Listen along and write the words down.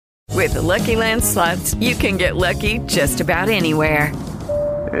With the Lucky Land Slots, you can get lucky just about anywhere.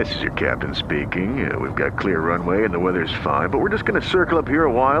 This is your captain speaking. We've got clear runway and the weather's fine, but we're just going to circle up here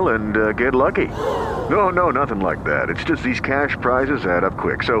a while and get lucky. No, nothing like that. It's just these cash prizes add up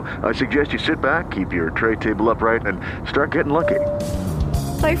quick. So I suggest you sit back, keep your tray table upright, and start getting lucky.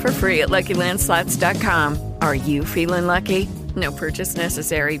 Play for free at LuckyLandSlots.com. Are you feeling lucky? No purchase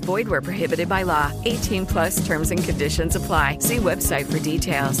necessary. Void where prohibited by law. 18 plus terms and conditions apply. See website for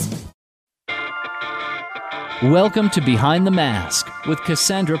details. Welcome to Behind the Mask with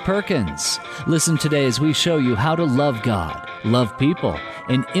Cassandra Perkins. Listen today as we show you how to love God, love people,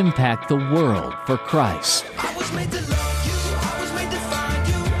 and impact the world for Christ. I was made to love you. I was made to find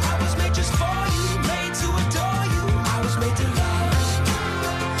you. I was made just for you. Made to adore you. I was made to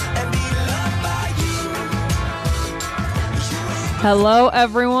love and be loved by you. Hello,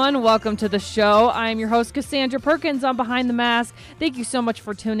 everyone. Welcome to the show. I am your host, Cassandra Perkins on Behind the Mask. Thank you so much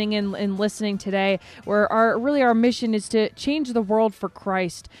for tuning in and listening today, where our mission is to change the world for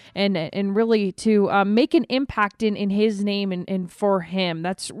Christ and really to make an impact in His name and for Him.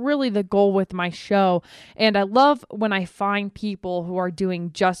 That's really the goal with my show. And I love when I find people who are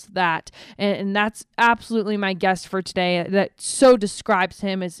doing just that. And that's absolutely my guest for today. That so describes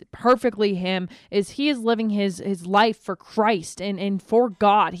him as perfectly him, is he is living his life for Christ and for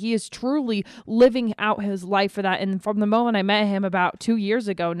God. He is truly living out his life for that. And from the moment I met him about 2 years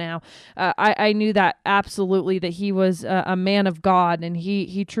ago now, I knew that absolutely that he was a man of God, and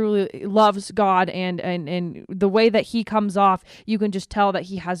he truly loves God, and the way that he comes off, you can just tell that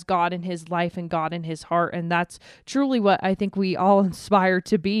he has God in his life and God in his heart. And that's truly what I think we all inspire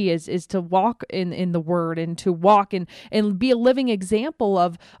to be, is to walk in the Word and to walk and be a living example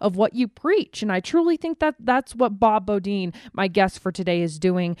of what you preach. And I truly think that that's what Bob Beaudine, my guest for today, is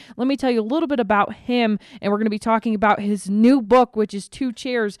doing. Let me tell you a little bit about him, and we're going to be talking about his new book, which is Two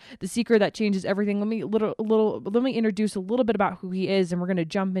Chairs: The Secret That Changes Everything. Let me introduce a little bit about who he is, and we're going to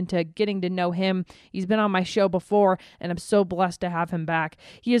jump into getting to know him. He's been on my show before, and I'm so blessed to have him back.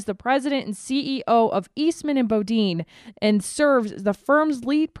 He is the president and CEO of Eastman and Beaudine, and serves as the firm's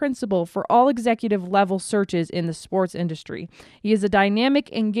lead principal for all executive level searches in the sports industry. He is a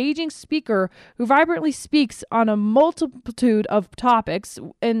dynamic, engaging speaker who vibrantly speaks on a multitude of topics,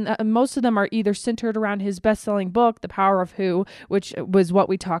 and most of them are either centered around his best-selling book, The Power of Who, which was what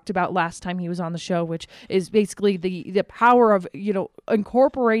we talked about last time he was on the show, which is basically the power of,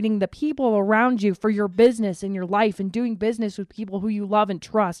 incorporating the people around you for your business and your life, and doing business with people who you love and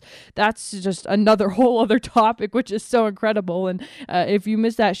trust. That's just another whole other topic, which is so incredible. And if you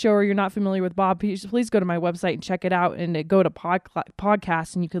missed that show or you're not familiar with Bob, please go to my website and check it out, and go to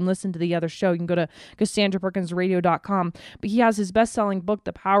podcasts, and you can listen to the other show. You can go to CassandraPerkinsRadio.com. But he has his best-selling book,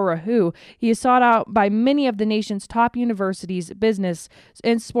 The Power of Who. He is sought out by many of the nation's top universities, business,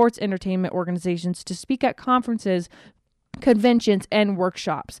 and sports entertainment organizations to speak at conferences, conventions, and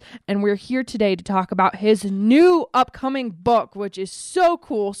workshops. And we're here today to talk about his new upcoming book, which is so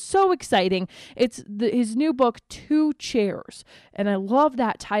cool, so exciting. It's his new book, Two Chairs. And I love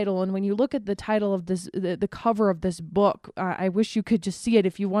that title. And when you look at the title of this, the cover of this book, I wish you could just see it.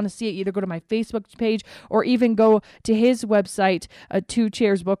 If you want to see it, either go to my Facebook page or even go to his website,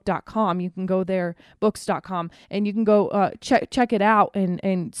 twochairsbook.com. You can go there, books.com, and you can go check it out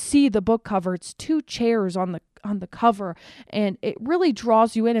and see the book cover. It's two chairs on the cover, and it really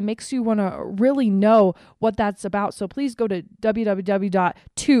draws you in and makes you want to really know what that's about. So please go to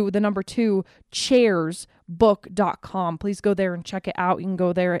www.2chairsbook.com. Please go there and check it out. You can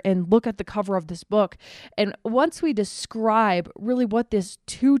go there and look at the cover of this book. And once we describe really what this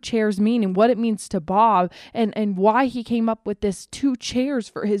two chairs mean and what it means to Bob, and why he came up with this two chairs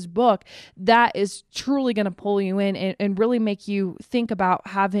for his book, that is truly going to pull you in and really make you think about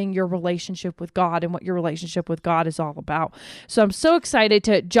having your relationship with God and what your relationship with God is all about. So I'm so excited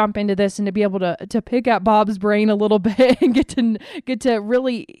to jump into this and to be able to pick at Bob's brain a little bit and get to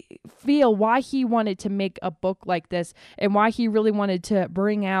really feel why he wanted to make a book like this, and why he really wanted to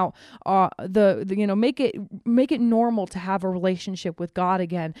bring out make it normal to have a relationship with God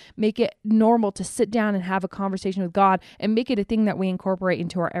again, make it normal to sit down and have a conversation with God, and make it a thing that we incorporate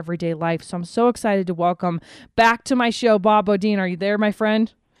into our everyday life. So I'm so excited to welcome back to my show Bob Beaudine. Are you there, my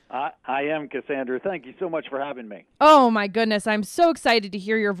friend? I am, Cassandra. Thank you so much for having me. Oh, my goodness. I'm so excited to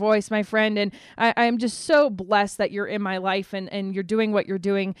hear your voice, my friend. And I'm just so blessed that you're in my life and you're doing what you're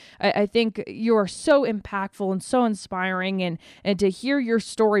doing. I think you are so impactful and so inspiring. And to hear your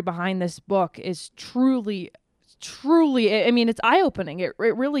story behind this book is truly truly, I mean, it's eye-opening. It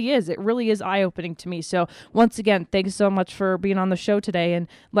really is. It really is eye-opening to me. So once again, thanks so much for being on the show today and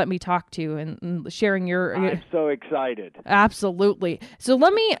let me talk to you and sharing your... I'm so excited. Absolutely. So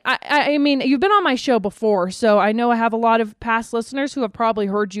let me, I mean, you've been on my show before, so I know I have a lot of past listeners who have probably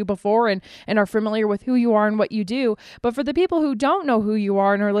heard you before and are familiar with who you are and what you do. But for the people who don't know who you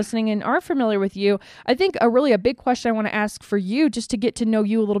are and are listening and are familiar with you, I think a big question I want to ask for you, just to get to know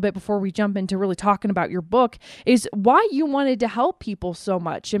you a little bit before we jump into really talking about your book, is why you wanted to help people so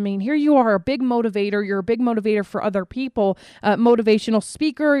much. I mean, here you are, a big motivator. You're a big motivator for other people, motivational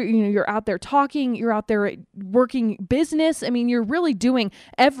speaker. You know, you're out there talking, you're out there working business. I mean, you're really doing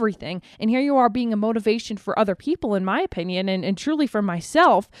everything. And here you are being a motivation for other people, in my opinion, and truly for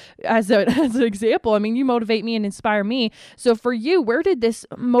myself as an example. I mean, you motivate me and inspire me. So for you, where did this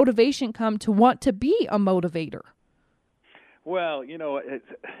motivation come to want to be a motivator? Well, you know,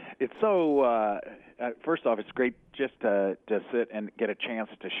 it's so. First off, it's great just to sit and get a chance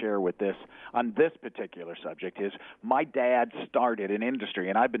to share with this on this particular subject. Is my dad started an industry,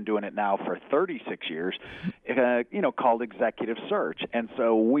 and I've been doing it now for 36 years. Called executive search, and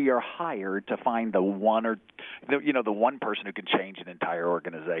so we are hired to find the one person who can change an entire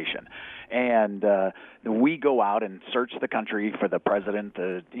organization, and we go out and search the country for the president,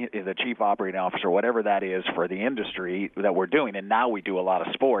 the chief operating officer, whatever that is for the industry that we're doing. And now we do a lot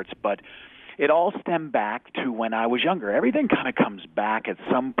of sports, but it all stemmed back to when I was younger. Everything kind of comes back at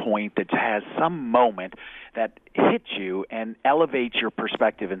some point that has some moment that hits you and elevates your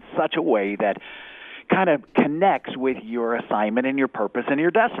perspective in such a way that kind of connects with your assignment and your purpose and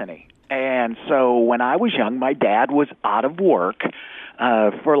your destiny. And so when I was young, my dad was out of work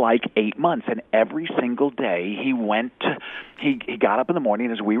for like 8 months, and every single day he got up in the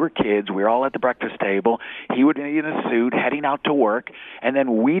morning. As we were kids, we were all at the breakfast table. He would be in a suit heading out to work, and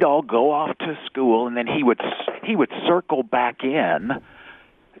then we'd all go off to school, and then he would circle back in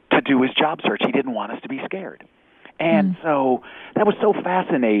to do his job search. He didn't want us to be scared. And so that was so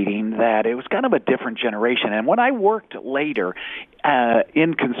fascinating that it was kind of a different generation. And when I worked later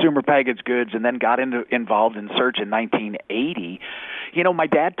in consumer packaged goods and then got involved in search in 1980, my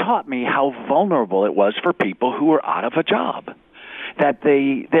dad taught me how vulnerable it was for people who were out of a job, that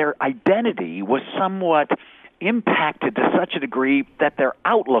their identity was somewhat impacted to such a degree that their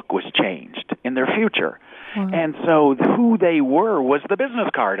outlook was changed in their future. And so who they were was the business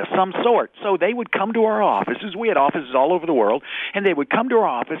card of some sort. So they would come to our offices. We had offices all over the world, and they would come to our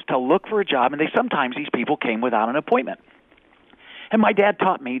office to look for a job, and sometimes these people came without an appointment. And my dad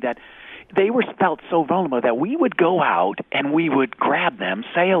taught me that they felt so vulnerable that we would go out and we would grab them,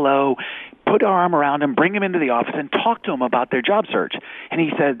 say hello, put our arm around them, bring them into the office, and talk to them about their job search. And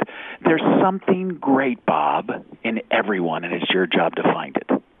he said, "There's something great, Bob, in everyone, and it's your job to find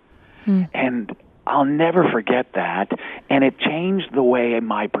it." And I'll never forget that, and it changed the way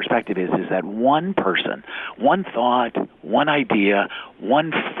my perspective is that one person, one thought, one idea,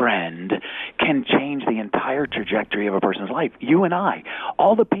 one friend can change the entire trajectory of a person's life. You and I,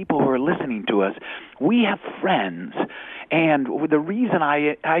 all the people who are listening to us, we have friends. And the reason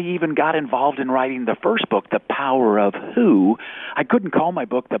I even got involved in writing the first book, The Power of Who, I couldn't call my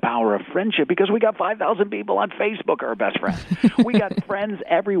book The Power of Friendship because we got 5,000 people on Facebook are our best friends. We got friends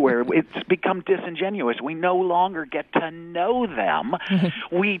everywhere. It's become disingenuous. We no longer get to know them.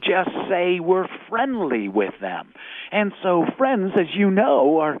 We just say we're friendly with them. And so friends, as you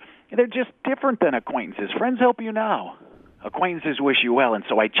know, they're just different than acquaintances. Friends help you now. Acquaintances wish you well, and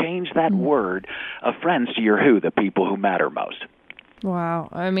so I changed that word of friends to your who, the people who matter most. Wow.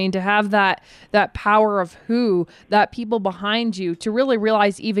 I mean, to have that power of who, that people behind you, to really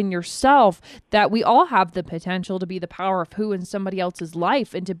realize even yourself that we all have the potential to be the power of who in somebody else's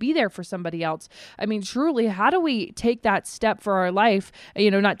life and to be there for somebody else. I mean, truly, how do we take that step for our life?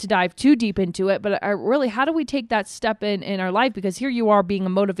 Not to dive too deep into it, but really, how do we take that step in our life? Because here you are being a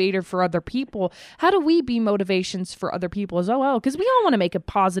motivator for other people. How do we be motivations for other people as well? Because we all want to make a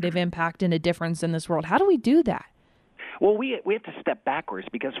positive impact and a difference in this world. How do we do that? Well, we have to step backwards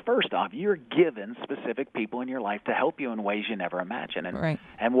because, first off, you're given specific people in your life to help you in ways you never imagined.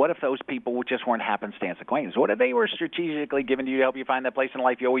 And what if those people just weren't happenstance acquaintances? What if they were strategically given to you to help you find that place in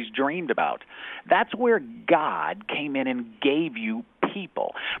life you always dreamed about? That's where God came in and gave you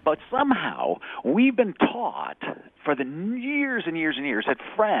people. But somehow we've been taught for the years and years and years that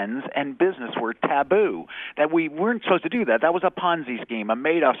friends and business were taboo, that we weren't supposed to do that. That was a Ponzi scheme, a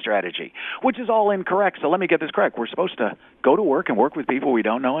Madoff strategy, which is all incorrect. So let me get this correct. We're supposed to go to work and work with people we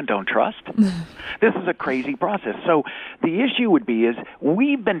don't know and don't trust. This is a crazy process. So the issue would be is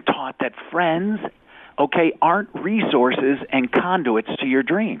we've been taught that friends, aren't resources and conduits to your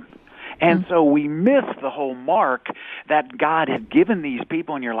dream. And so we miss the whole mark that God has given these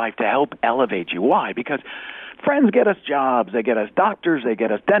people in your life to help elevate you. Why? Because friends get us jobs, they get us doctors, they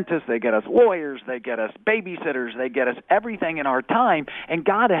get us dentists, they get us lawyers, they get us babysitters, they get us everything in our time. And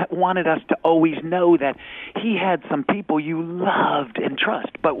God wanted us to always know that He had some people you loved and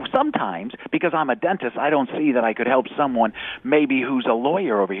trust. But sometimes, because I'm a dentist, I don't see that I could help someone maybe who's a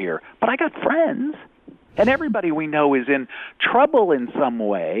lawyer over here. But I got friends. And everybody we know is in trouble in some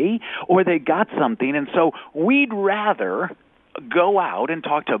way, or they got something. And so we'd rather go out and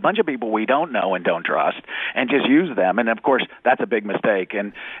talk to a bunch of people we don't know and don't trust and just use them. And, of course, that's a big mistake.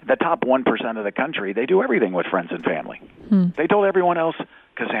 And the top 1% of the country, they do everything with friends and family. They told everyone else,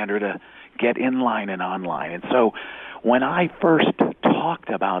 Cassandra, to get in line and online. And so when I first talked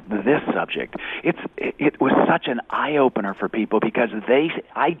about this subject, it was such an eye-opener for people because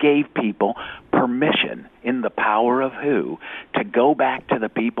I gave people permission in the power of who to go back to the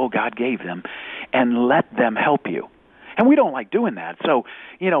people God gave them and let them help you. And we don't like doing that. So,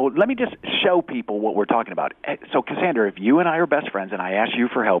 let me just show people what we're talking about. So, Cassandra, if you and I are best friends and I ask you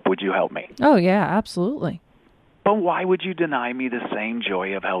for help, would you help me? Oh, yeah, absolutely. But why would you deny me the same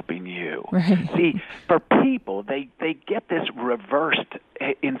joy of helping you? Right. See, for people, they get this reversed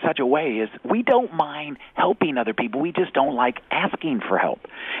in such a way is we don't mind helping other people. We just don't like asking for help.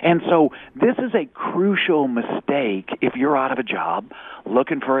 And so this is a crucial mistake if you're out of a job,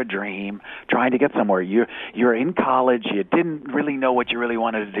 looking for a dream, trying to get somewhere. You're in college. You didn't really know what you really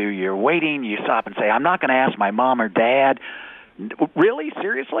wanted to do. You're waiting. You stop and say, I'm not going to ask my mom or dad. Really?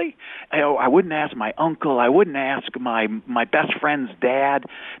 Seriously? I wouldn't ask my uncle. I wouldn't ask my best friend's dad.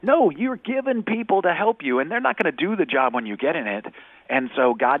 No, you're given people to help you, and they're not going to do the job when you get in it. And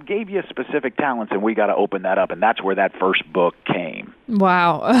so God gave you specific talents, and we got to open that up, and that's where that first book came.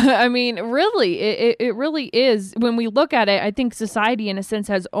 Wow. I mean, really, it really is. When we look at it, I think society, in a sense,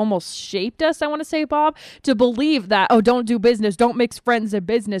 has almost shaped us, I want to say, Bob, to believe that, don't do business, don't mix friends and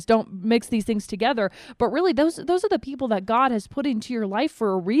business, don't mix these things together. But really, those are the people that God has put into your life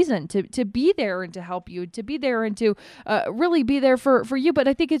for a reason, to be there and to help you, to be there and to really be there for you. But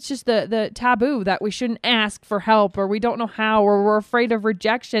I think it's just the taboo that we shouldn't ask for help, or we don't know how, or we're afraid of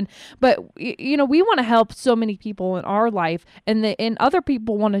rejection. But we want to help so many people in our life, and other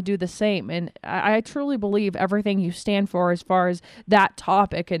people want to do the same. And I truly believe everything you stand for as far as that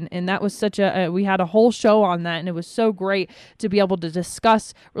topic. And that was such we had a whole show on that, and it was so great to be able to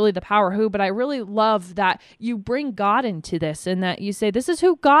discuss really the power who. But I really love that you bring God into this, and that you say, this is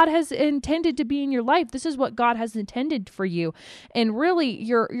who God has intended to be in your life. This is what God has intended for you. And really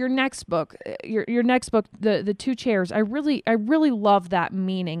your next book, your next book, the Two Chairs, I really love that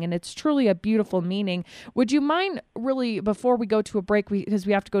meaning, and it's truly a beautiful meaning. Would you mind really, before we go to a break, because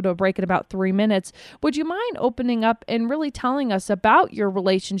we have to go to a break in about 3 minutes, would you mind opening up and really telling us about your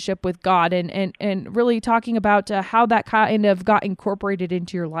relationship with God, and really talking about how that kind of got incorporated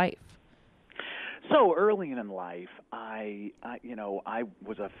into your life? So early in life, I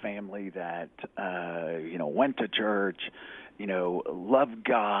was a family that went to church, loved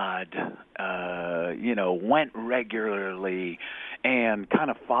God, went regularly, and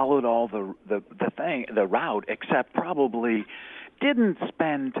kind of followed all the route, except probably didn't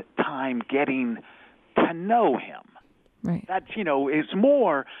spend time getting to know Him. Right. That's it's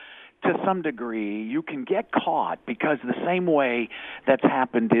more. To some degree, you can get caught because the same way that's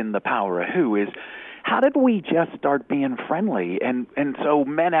happened in The Power of Who is, how did we just start being friendly? And so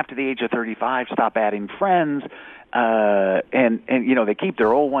men after the age of 35 stop adding friends, and they keep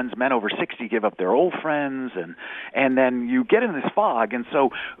their old ones. Men over 60 give up their old friends, and then you get in this fog. And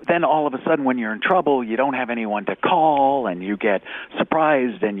so then all of a sudden, when you're in trouble, you don't have anyone to call, and you get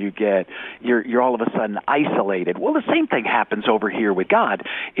surprised, and you're all of a sudden isolated. Well, the same thing happens over here with God.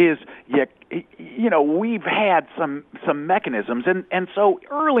 Is we've had some mechanisms, and so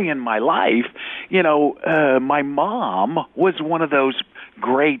early in my life, my mom was one of those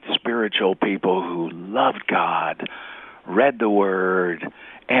great spiritual people who loved God, read the Word,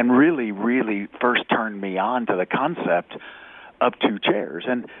 and really, really first turned me on to the concept of two chairs.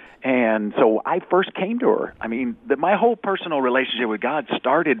 And so I first came to her. I mean, my whole personal relationship with God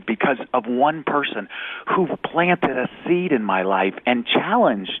started because of one person who planted a seed in my life and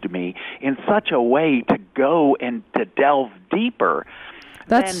challenged me in such a way to go and to delve deeper.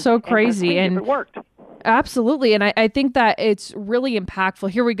 That's so crazy. And it worked. Absolutely. And I think that it's really impactful.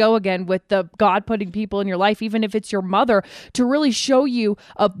 Here we go again with the God putting people in your life, even if it's your mother, to really show you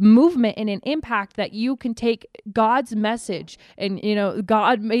a movement and an impact that you can take God's message. And,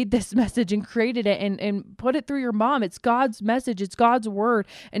 God made this message and created it and put it through your mom. It's God's message. It's God's word.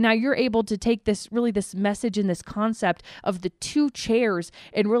 And now you're able to take this message and this concept of the two chairs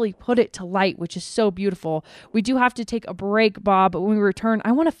and really put it to light, which is so beautiful. We do have to take a break, Bob, but when we return,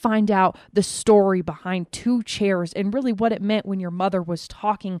 I want to find out the story behind two chairs and really what it meant when your mother was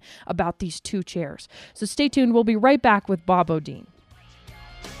talking about these two chairs. So stay tuned. We'll be right back with Bob Beaudine.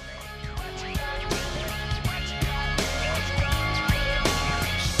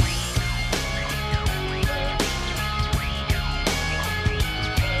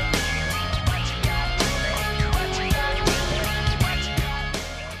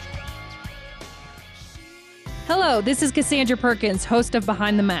 Hello, this is Cassandra Perkins, host of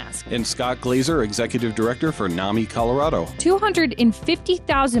Behind the Mask. And Scott Glazer, Executive Director for NAMI Colorado.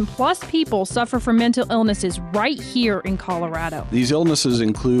 250,000 plus people suffer from mental illnesses right here in Colorado. These illnesses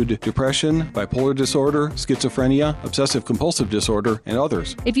include depression, bipolar disorder, schizophrenia, obsessive compulsive disorder, and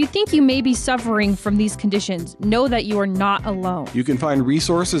others. If you think you may be suffering from these conditions, know that you are not alone. You can find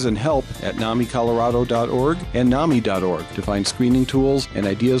resources and help at NAMIcolorado.org and NAMI.org to find screening tools and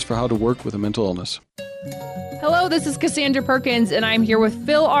ideas for how to work with a mental illness. Hello, this is Cassandra Perkins, and I'm here with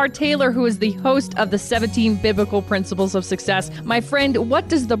Phil R. Taylor, who is the host of the 17 Biblical Principles of Success. My friend, what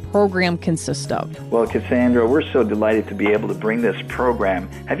does the program consist of? Well, Cassandra, we're so delighted to be able to bring this program.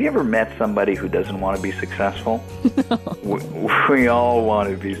 Have you ever met somebody who doesn't want to be successful? We all want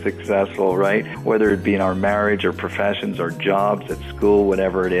to be successful, right? Whether it be in our marriage or professions or jobs at school,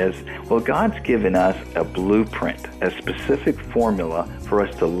 whatever it is. Well, God's given us a blueprint, a specific formula for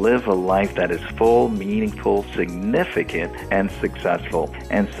us to live a life that is full, meaningful, significant, and successful.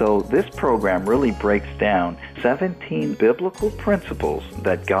 And so this program really breaks down 17 biblical principles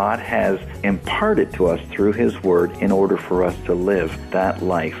that God has imparted to us through His Word in order for us to live that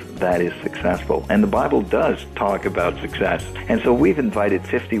life that is successful. And the Bible does talk about success. And so we've invited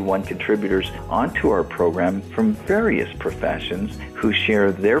 51 contributors onto our program from various professions who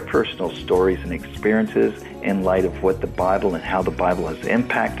share their personal stories and experiences in light of what the Bible and how the Bible has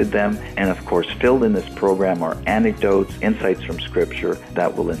impacted them. And of course, filled in this program are anecdotes, insights from Scripture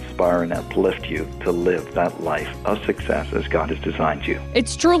that will inspire and uplift you to live that life of success as God has designed you.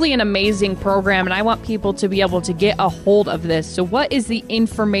 It's truly an amazing program, and I want people to be able to get a hold of this. So what is the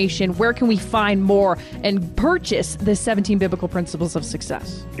information? Where can we find more and purchase the 17 Biblical Principles of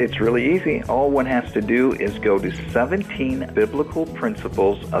Success? It's really easy. All one has to do is go to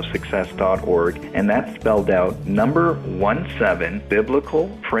 17biblicalprinciplesofsuccess.org, and that's spelled out number 17,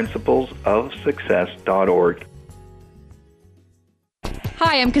 biblicalprinciplesofsuccess.org.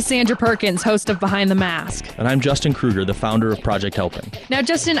 Hi, I'm Cassandra Perkins, host of Behind the Mask. And I'm Justin Kruger, the founder of Project Helping. Now,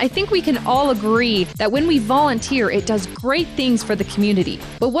 Justin, I think we can all agree that when we volunteer, it does great things for the community.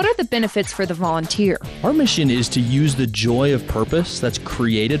 But what are the benefits for the volunteer? Our mission is to use the joy of purpose that's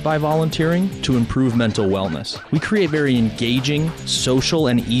created by volunteering to improve mental wellness. We create very engaging, social,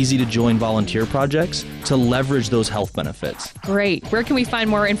 and easy-to-join volunteer projects to leverage those health benefits. Great. Where can we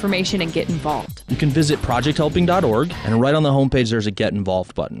find more information and get involved? You can visit projecthelping.org, and right on the homepage, there's a Get Involved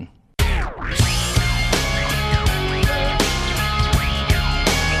button.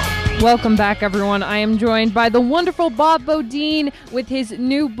 Welcome back, everyone. I am joined by the wonderful Bob Beaudine with his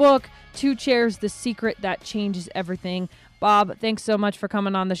new book, Two Chairs, The Secret That Changes Everything. Bob, thanks so much for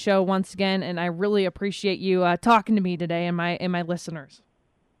coming on the show once again, and I really appreciate you talking to me today and my listeners.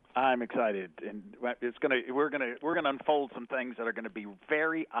 I'm excited, and we're gonna unfold some things that are gonna be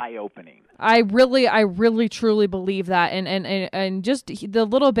very eye-opening. I really truly believe that, and just the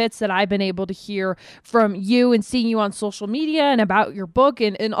little bits that I've been able to hear from you and seeing you on social media and about your book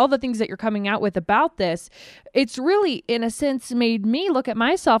and all the things that you're coming out with about this, it's really, in a sense, made me look at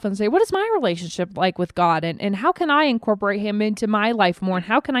myself and say, what is my relationship like with God, and how can I incorporate Him into my life more, and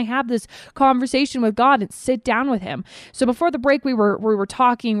how can I have this conversation with God and sit down with Him? So before the break, we were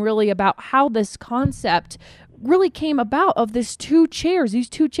talking really about how this concept really came about of these two chairs,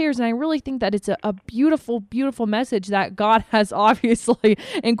 and I really think that it's a beautiful, beautiful message that God has obviously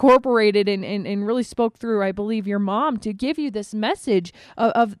incorporated and really spoke through, I believe, your mom to give you this message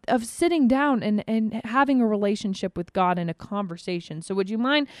of sitting down and having a relationship with God in a conversation. So would you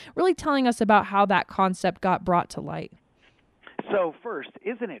mind really telling us about how that concept got brought to light? So first,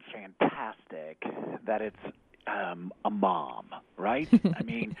 isn't it fantastic that it's a mom, right? I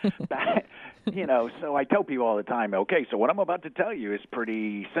mean, so I tell people all the time, okay, so what I'm about to tell you is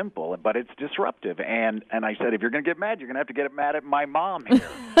pretty simple, but it's disruptive. And I said, if you're going to get mad, you're going to have to get mad at my mom here.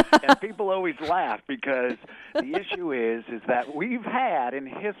 And people always laugh because the issue is that we've had in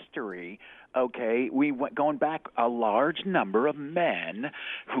history, okay, we went going back a large number of men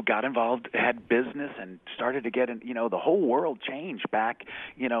who got involved, had business, and started to get in. The whole world changed back,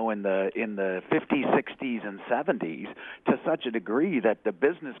 in the 50s, 60s, and 70s to such a degree that the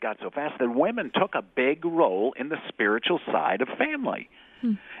business got so fast that women took a big role in the spiritual side of family.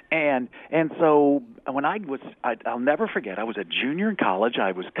 And so when I'll never forget, I was a junior in college.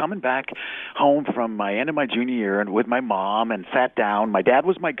 I was coming back home from my end of my junior year and with my mom and sat down. My dad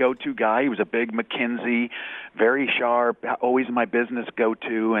was my go-to guy. He was a big McKinsey, very sharp, always my business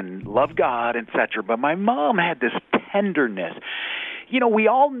go-to, and loved God, etc. But my mom had this tenderness. We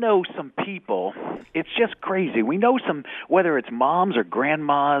all know some people, it's just crazy. We know some, whether it's moms or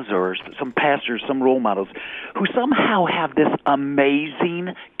grandmas or some pastors, some role models, who somehow have this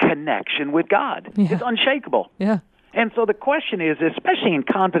amazing connection with God. Yeah. It's unshakable. Yeah. And so the question is, especially in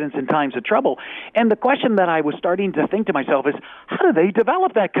confidence in times of trouble, and the question that I was starting to think to myself is, how do they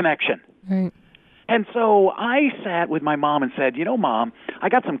develop that connection? Right. And so I sat with my mom and said, Mom, I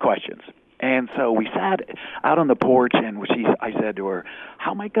got some questions. And so we sat out on the porch, and I said to her,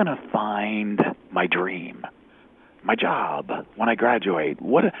 how am I going to find my dream, my job when I graduate?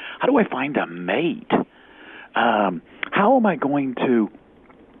 How do I find a mate? How am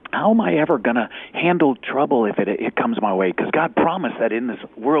I ever going to handle trouble if it comes my way? Because God promised that in this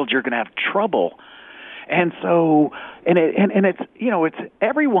world you're going to have trouble. And so, it's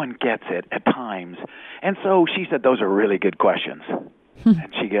everyone gets it at times. And so she said, those are really good questions.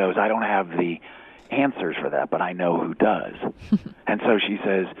 And she goes, I don't have the answers for that, but I know who does. And so she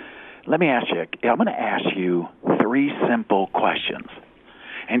says, let me ask you, I'm going to ask you 3 simple questions.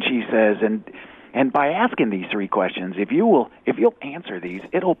 And she says, and by asking these 3 questions, if you'll answer these,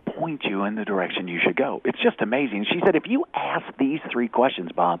 it'll point you in the direction you should go. It's just amazing. She said, if you ask these 3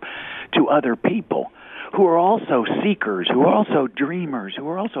 questions, Bob, to other people who are also seekers, who are also dreamers, who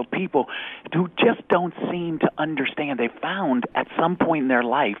are also people who just don't seem to understand. They found at some point in their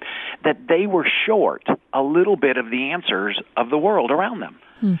life that they were short a little bit of the answers of the world around them.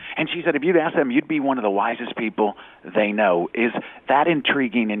 And she said, if you'd ask them, you'd be one of the wisest people they know. Is that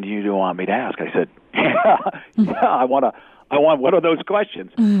intriguing, and you don't want me to ask? I said, yeah, I want what are those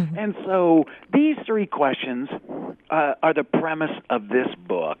questions? And so these 3 questions are the premise of this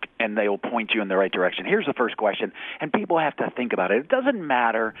book, and they will point you in the right direction. Here's the first question, and people have to think about it. It doesn't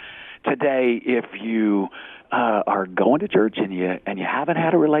matter today if you are going to church and you haven't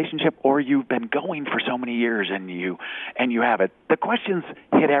had a relationship, or you've been going for so many years and you have it. The questions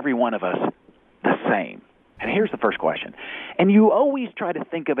hit every one of us the same. And here's the first question. And you always try to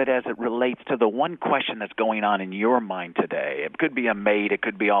think of it as it relates to the one question that's going on in your mind today. It could be a mate. It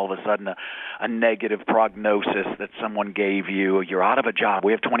could be all of a sudden a negative prognosis that someone gave you. You're out of a job.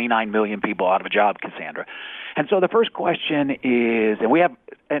 We have 29 million people out of a job, Cassandra. And so the first question is, and we have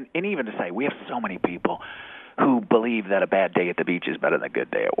so many people who believe that a bad day at the beach is better than a good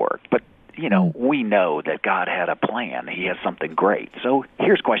day at work. But, we know that God had a plan. He has something great. So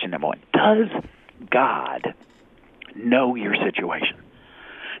here's question number 1. Does God know your situation?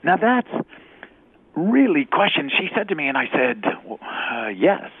 Now that's really question. She said to me, and I said,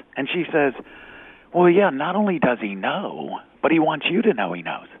 yes. And she says, well, yeah, not only does he know, but he wants you to know he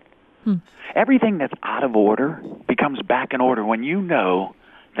knows. Everything that's out of order becomes back in order when you know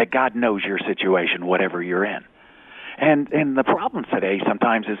that God knows your situation, whatever you're in. And the problem today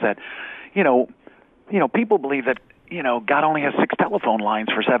sometimes is that, people believe that, God only has 6 telephone lines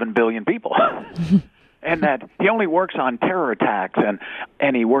for 7 billion people. And that he only works on terror attacks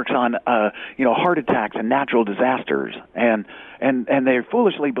and he works on heart attacks and natural disasters. And they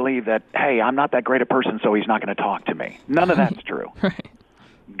foolishly believe that, hey, I'm not that great a person, so he's not going to talk to me. None of that's true. Right.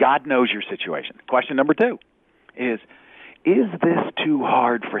 God knows your situation. Question number 2 is this too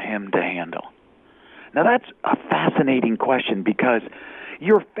hard for him to handle? Now that's a fascinating question, because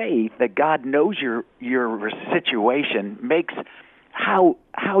your faith that God knows your situation makes how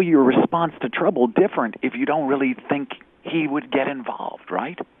your response to trouble different if you don't really think he would get involved,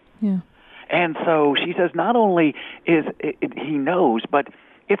 right? Yeah. And so she says not only is he knows, but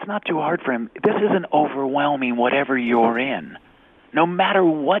it's not too hard for him. This isn't overwhelming whatever you're in. No matter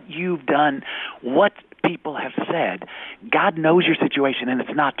what you've done, what people have said, God knows your situation, and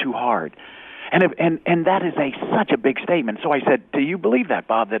it's not too hard. And that is such a big statement. So I said, do you believe that,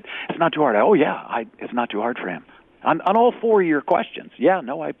 Bob, that it's not too hard? Oh, yeah, it's not too hard for him. On all 4 of your questions. Yeah,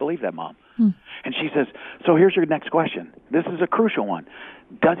 no, I believe that, Mom. And she says, so here's your next question. This is a crucial one.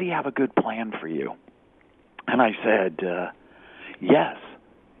 Does he have a good plan for you? And I said, yes.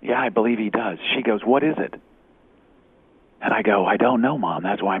 Yeah, I believe he does. She goes, what is it? And I go, I don't know, Mom.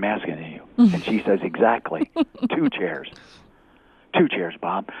 That's why I'm asking you. And she says, exactly. 2 chairs. 2 chairs,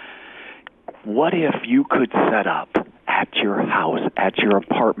 Bob. What if you could set up at your house, at your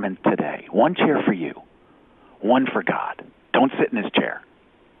apartment today, 1 chair for you, 1 for God. Don't sit in his chair.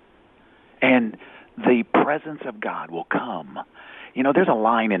 And the presence of God will come. You know, there's a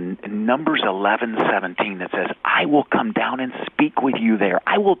line in Numbers 11:17 that says, I will come down and speak with you there.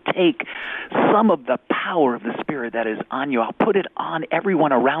 I will take some of the power of the Spirit that is on you. I'll put it on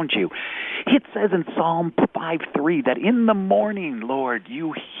everyone around you. It says in Psalm 5:3 that in the morning, Lord,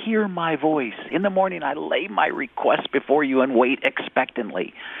 you hear my voice. In the morning, I lay my request before you and wait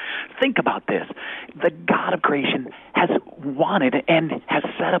expectantly. Think about this. The God of creation has wanted and has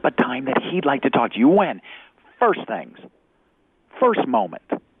set up a time that he'd like to talk to you. When? First things. First moment.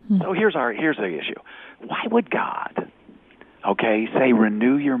 So here's the issue. Why would God, say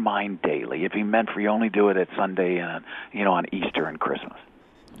renew your mind daily if he meant for you only do it at Sunday and on Easter and Christmas?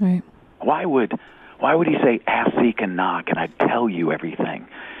 Right. Why would he say ask, seek, and knock, and I'd tell you everything,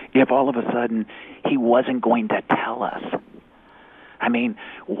 if all of a sudden he wasn't going to tell us? I mean,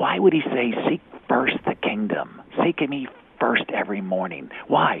 why would he say seek first the kingdom? Seek me first every morning.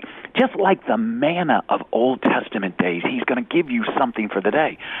 Why? Just like the manna of Old Testament days, he's going to give you something for the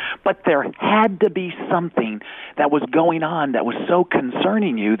day. But there had to be something that was going on that was so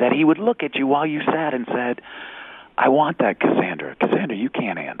concerning you that he would look at you while you sat and said, I want that, Cassandra. Cassandra, you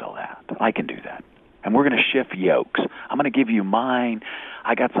can't handle that. I can do that. And we're going to shift yokes. I'm going to give you mine.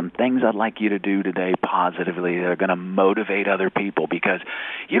 I got some things I'd like you to do today positively that are going to motivate other people because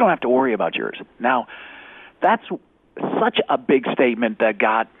you don't have to worry about yours. Now, that's such a big statement that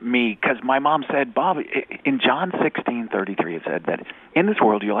got me because my mom said, Bob, in John 16:33, it said that in this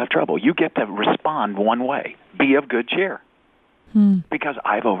world you'll have trouble. You get to respond one way. Be of good cheer because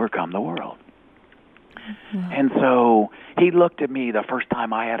I've overcome the world. And so he looked at me the first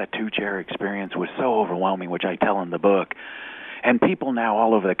time I had a 2-chair experience was so overwhelming, which I tell in the book. And people now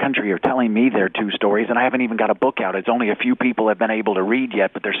all over the country are telling me their 2 stories, and I haven't even got a book out. It's only a few people have been able to read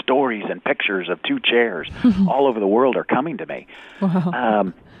yet, but their stories and pictures of 2 chairs all over the world are coming to me.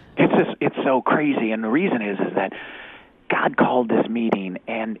 Wow. It's so crazy, and the reason is that God called this meeting,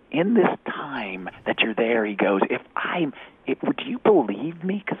 and in this time that you're there, he goes, do you believe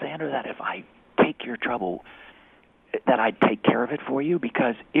me, Cassandra, that if I take your trouble, that I'd take care of it for you?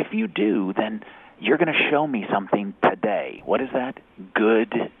 Because if you do, then you're going to show me something today. What is that?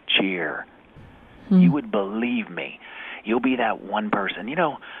 Good cheer. You would believe me. You'll be that one person. You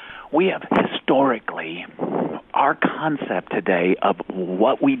know, we have historically, our concept today of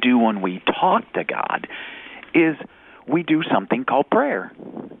what we do when we talk to God is we do something called prayer.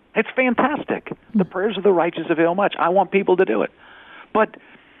 It's fantastic. The prayers of the righteous avail much. I want people to do it. But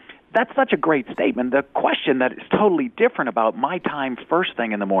that's such a great statement. The question that is totally different about my time first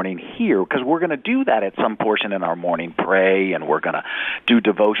thing in the morning here, because we're going to do that at some portion in our morning, pray, and we're going to do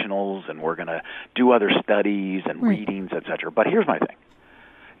devotionals, and we're going to do other studies and readings, etc. But here's my thing.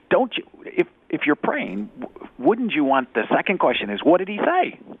 Don't you, if you're praying, wouldn't you want, the second question is, what did he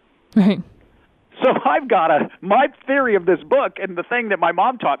say? Right. So I've got my theory of this book and the thing that my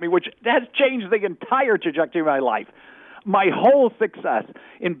mom taught me, which has changed the entire trajectory of my life. My whole success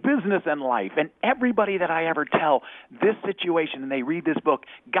in business and life, and everybody that I ever tell this situation and they read this book,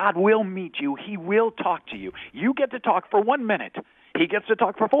 God will meet you. He will talk to you. You get to talk for 1 minute. He gets to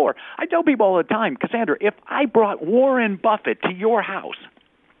talk for 4. I tell people all the time, Cassandra, if I brought Warren Buffett to your house,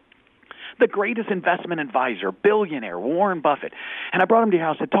 the greatest investment advisor, billionaire, Warren Buffett, and I brought him to your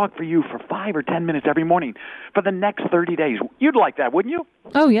house to talk for you for 5 or 10 minutes every morning for the next 30 days, you'd like that, wouldn't you?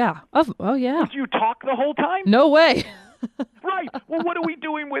 Oh, yeah. Oh, yeah. Would you talk the whole time? No way. Right. Well, what are we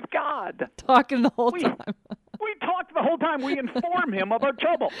doing with God? Talking the whole time. We talk the whole time. We inform him of our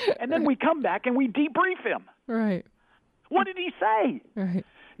trouble. And then we come back and we debrief him. Right. What did he say? Right.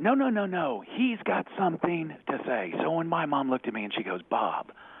 No. He's got something to say. So when my mom looked at me and she goes,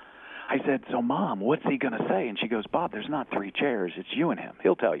 Bob, I said, so Mom, what's he going to say? And she goes, Bob, there's not 3 chairs. It's you and him.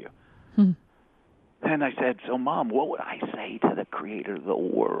 He'll tell you. And I said, so Mom, what would I say to the creator of the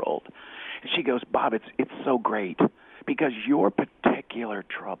world? And she goes, Bob, it's so great. Because your particular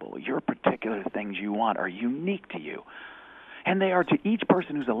trouble, your particular things you want are unique to you. And they are to each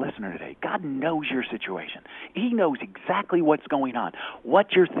person who's a listener today. God knows your situation. He knows exactly what's going on,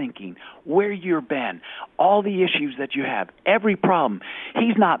 what you're thinking, where you've been, all the issues that you have, every problem.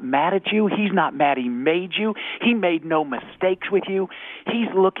 He's not mad at you. He's not mad He made you. He made no mistakes with you. He's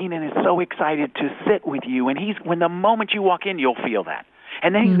looking and is so excited to sit with you. And when the moment you walk in, you'll feel that.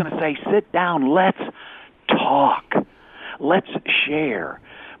 And then He's going to say, sit down, let's talk. Let's share.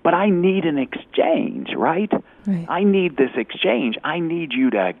 But I need an exchange, right? I need this exchange. I need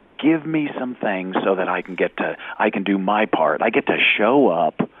you to give me some things so that I can do my part. I get to show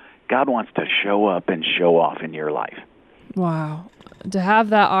up. God wants to show up and show off in your life. Wow. To have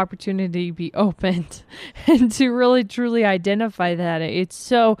that opportunity be opened and to really truly identify that, it's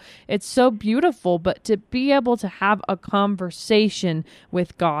so beautiful. But to be able to have a conversation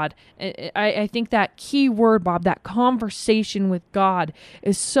with God, I think that key word, Bob, that conversation with God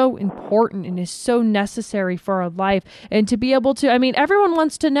is so important and is so necessary for our life. And to be able to, everyone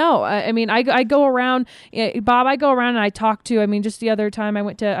wants to know. I go around, Bob, and I talk to, just the other time I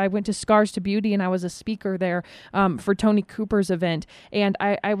went to Scars to Beauty, and I was a speaker there for Tony Cooper's event. And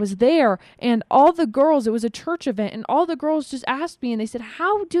I was there, and all the girls, it was a church event, and all the girls just asked me, and they said,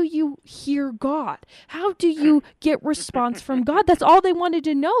 how do you hear God? How do you get response from God? That's all they wanted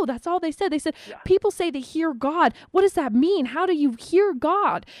to know. That's all they said. They said, people say they hear God. What does that mean? How do you hear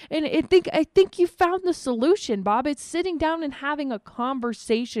God? And I think you found the solution, Bob. It's sitting down and having a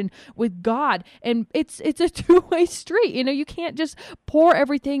conversation with God. And it's a two-way street. You can't just pour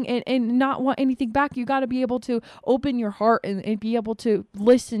everything and not want anything back. You got to be able to open your heart and be able to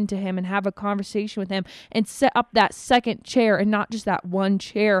listen to Him and have a conversation with Him and set up that second chair, and not just that one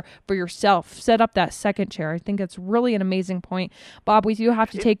chair for yourself. Set up that second chair. I think that's really an amazing point. Bob, we do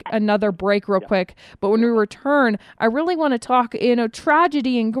have to take another break real quick, but when we return, I really want to talk,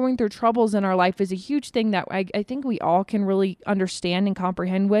 tragedy and going through troubles in our life is a huge thing that I think we all can really understand and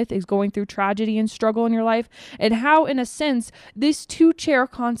comprehend with, is going through tragedy and struggle in your life, and how, in a sense, this two-chair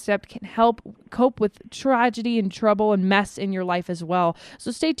concept can help cope with tragedy and trouble and mess in your life as well.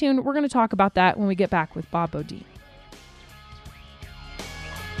 So stay tuned. We're going to talk about that when we get back with Bob Beaudine.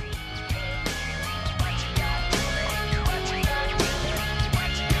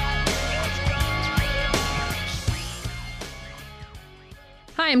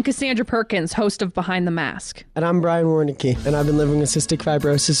 Hi, I'm Cassandra Perkins, host of Behind the Mask. And I'm Brian Warnicki, and I've been living with cystic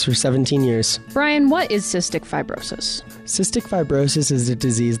fibrosis for 17 years. Brian, what is cystic fibrosis? Cystic fibrosis is a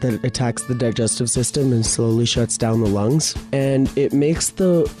disease that attacks the digestive system and slowly shuts down the lungs. And it makes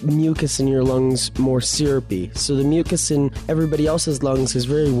the mucus in your lungs more syrupy. So the mucus in everybody else's lungs is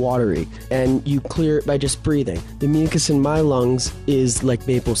very watery, and you clear it by just breathing. The mucus in my lungs is like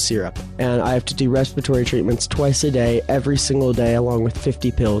maple syrup, and I have to do respiratory treatments twice a day, every single day, along with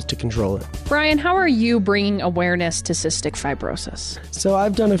 50 pills to control it. Brian, how are you bringing awareness to cystic fibrosis? So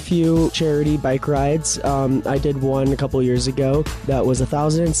I've done a few charity bike rides. I did one a couple years ago that was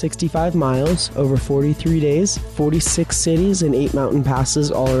 1,065 miles over 43 days, 46 cities and 8 mountain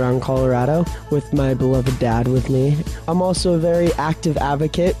passes all around Colorado with my beloved dad with me. I'm also a very active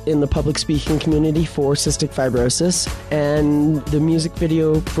advocate in the public speaking community for cystic fibrosis, and the music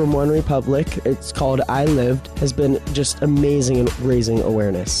video from One Republic, it's called I Lived, has been just amazing in raising awareness.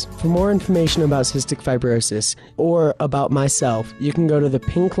 For more information about cystic fibrosis or about myself, you can go to the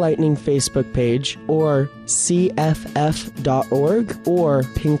Pink Lightning Facebook page or cff.org or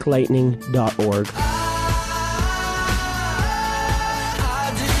pinklightning.org.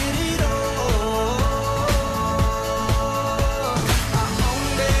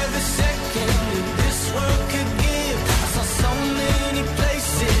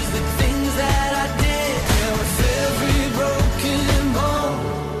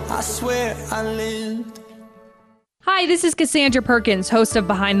 Hi, this is Cassandra Perkins, host of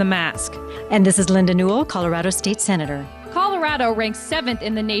Behind the Mask. And this is Linda Newell, Colorado State Senator. Colorado ranks 7th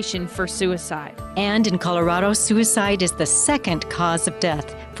in the nation for suicide. And in Colorado, suicide is the second cause of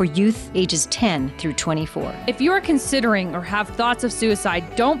death for youth ages 10 through 24. If you are considering or have thoughts of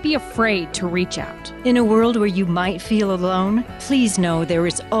suicide, don't be afraid to reach out. In a world where you might feel alone, please know there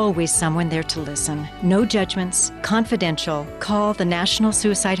is always someone there to listen. No judgments, confidential. Call the National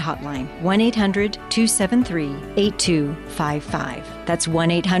Suicide Hotline, 1-800-273-8255. That's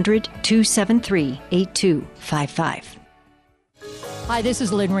 1-800-273-8255. Hi, this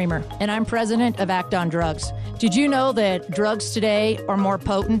is Lynn Reamer, and I'm president of Act on Drugs. Did you know that drugs today are more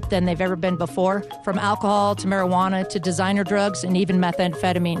potent than they've ever been before? From alcohol to marijuana to designer drugs and even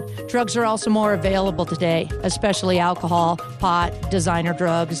methamphetamine. Drugs are also more available today, especially alcohol, pot, designer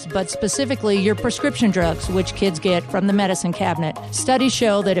drugs, but specifically your prescription drugs, which kids get from the medicine cabinet. Studies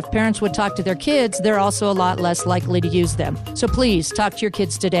show that if parents would talk to their kids, they're also a lot less likely to use them. So please talk to your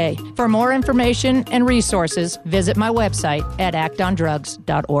kids today. For more information and resources, visit my website at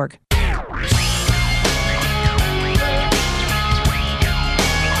actondrugs.org.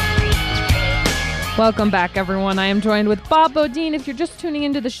 Welcome back, everyone. I am joined with Bob Beaudine. If you're just tuning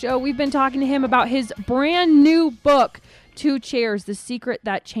into the show, we've been talking to him about his brand new book, Two Chairs, The Secret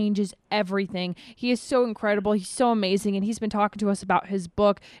That Changes Everything. He is so incredible. He's so amazing, and he's been talking to us about his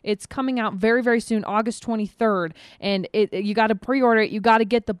book. It's coming out very, very soon, August 23rd, and you got to pre-order it. You got to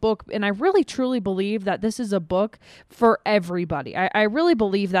get the book, and I really, truly believe that this is a book for everybody. I really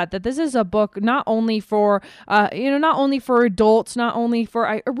believe that this is a book not only for, not only for adults, not only for,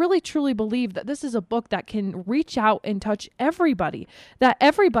 I really, truly believe that this is a book that can reach out and touch everybody, that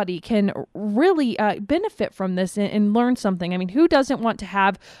everybody can really benefit from this and learn something. I mean, who doesn't want to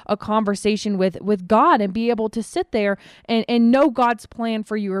have a conversation with God and be able to sit there and know God's plan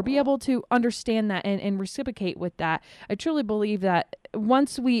for you, or be able to understand that and reciprocate with that? I truly believe that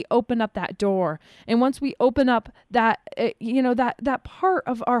once we open up that door, and once we open up that, that part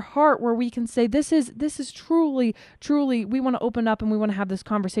of our heart where we can say, this is truly, we want to open up and we want to have this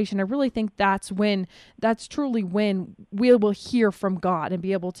conversation. I really think that's truly when we will hear from God and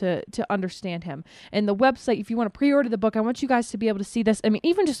be able to understand him. And the website, if you want to pre-order the book, I want you guys to be able to see this. I mean,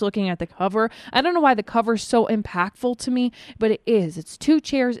 even just looking at the cover, I don't know why the cover is so impactful to me, but it is. It's two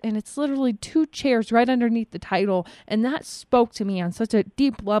chairs, and it's literally two chairs right underneath the title. And that spoke to me on such a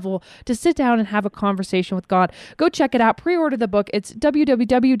deep level to sit down and have a conversation with God. Go check it out. Pre-order the book. It's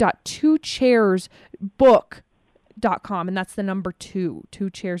www.twochairsbook.com, and that's the number 2,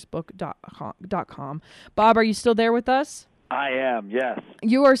 twochairsbook.com. Bob, are you still there with us? I am, yes.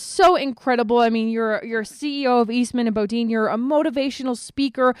 You are so incredible. I mean, you're CEO of Eastman and Beaudine. You're a motivational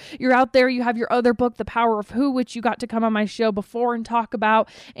speaker. You're out there. You have your other book, The Power of Who, which you got to come on my show before and talk about.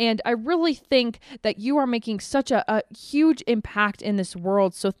 And I really think that you are making such a huge impact in this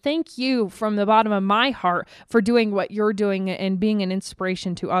world. So thank you from the bottom of my heart for doing what you're doing and being an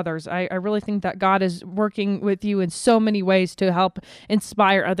inspiration to others. I really think that God is working with you in so many ways to help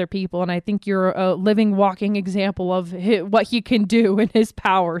inspire other people. And I think you're a living, walking example of what he can do in his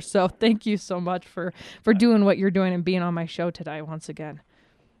power. So thank you so much for doing what you're doing and being on my show today once again.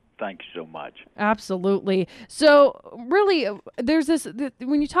 Thank you so much. Absolutely. So really, there's this,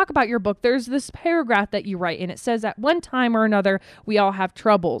 when you talk about your book, there's this paragraph that you write, and it says, at one time or another, we all have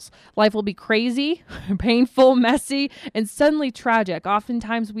troubles. Life will be crazy, painful, messy, and suddenly tragic.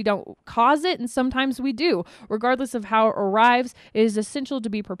 Oftentimes we don't cause it, and sometimes we do. Regardless of how it arrives, it is essential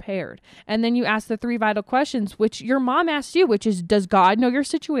to be prepared. And then you ask the 3 vital questions, which your mom asked you, which is, does God know your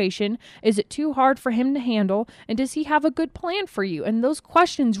situation? Is it too hard for him to handle? And does he have a good plan for you? And those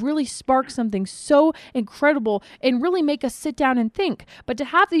questions really spark something so incredible and really make us sit down and think. But to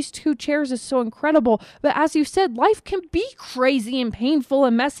have these 2 chairs is so incredible. But as you said, life can be crazy and painful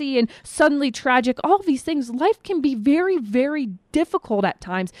and messy and suddenly tragic. All of these things, life can be very, very difficult at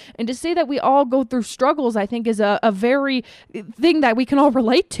times. And to say that we all go through struggles, I think is a very thing that we can all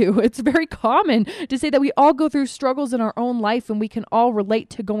relate to. It's very common to say that we all go through struggles in our own life, and we can all relate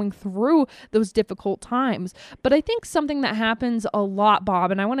to going through those difficult times. But I think something that happens a lot,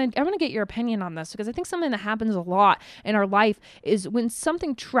 Bob, and I want to get your opinion on this, because I think something that happens a lot in our life is when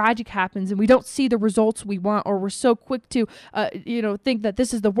something tragic happens and we don't see the results we want, or we're so quick to think that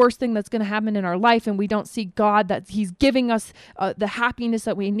this is the worst thing that's going to happen in our life, and we don't see God, that he's giving us the happiness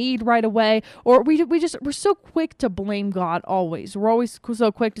that we need right away, or we're so quick to blame God always. We're always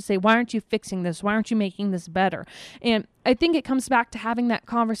so quick to say, why aren't you fixing this? Why aren't you making this better? And I think it comes back to having that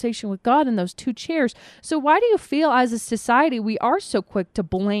conversation with God in those 2 chairs. So why do you feel as a society we are so quick to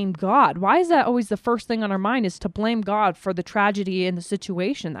blame God? Why is that always the first thing on our mind, is to blame God for the tragedy and the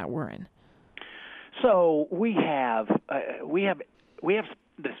situation that we're in? So we have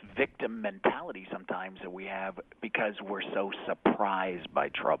this victim mentality sometimes that we have because we're so surprised by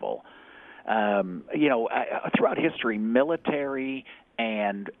trouble. Throughout history, military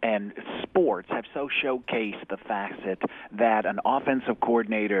and sports have so showcased the fact that an offensive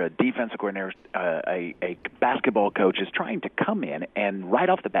coordinator, a defensive coordinator, a basketball coach is trying to come in and right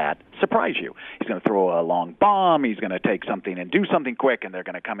off the bat surprise you. He's going to throw a long bomb, he's going to take something and do something quick, and they're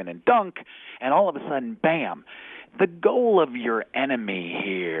going to come in and dunk, and all of a sudden, bam. The goal of your enemy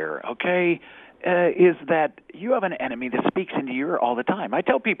here, okay, is that you have an enemy that speaks into your ear all the time. I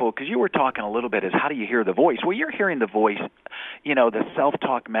tell people, because you were talking a little bit, is how do you hear the voice? Well, you're hearing the voice, the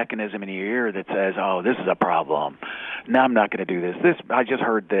self-talk mechanism in your ear that says, oh, this is a problem. No, I'm not going to do this. I just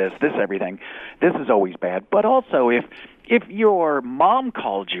heard this, everything. This is always bad. But also, if your mom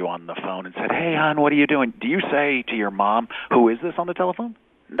called you on the phone and said, hey, hon, what are you doing? Do you say to your mom, who is this on the telephone?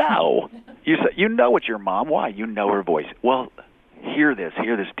 No. You say, you know it's your mom. Why? You know her voice. Well, hear this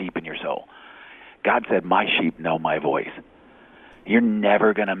deep in your soul. God said, my sheep know my voice. You're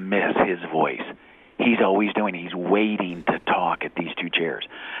never going to miss his voice. He's always doing it. He's waiting to talk at these two chairs.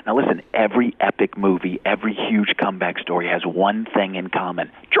 Now listen, every epic movie, every huge comeback story has one thing in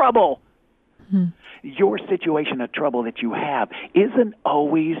common. Trouble. Your situation of trouble that you have isn't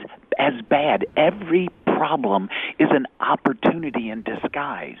always as bad. Every problem is an opportunity in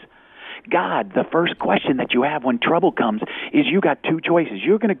disguise. God, the first question that you have when trouble comes is you got two choices.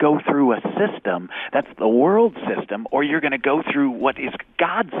 You're going to go through a system that's the world system, or you're going to go through what is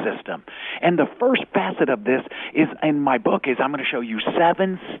God's system. And the first facet of this is in my book is I'm going to show you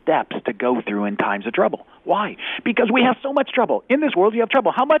 7 steps to go through in times of trouble. Why? Because we have so much trouble. In this world, you have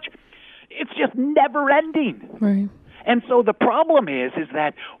trouble. How much? It's just never ending. Right. And so the problem is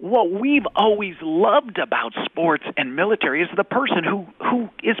that what we've always loved about sports and military is the person who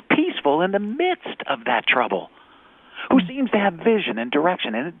is peaceful in the midst of that trouble, who seems to have vision and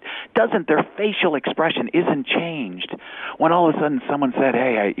direction, and their facial expression isn't changed when all of a sudden someone said,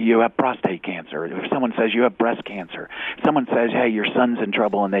 hey, you have prostate cancer, if someone says you have breast cancer, someone says, hey, your son's in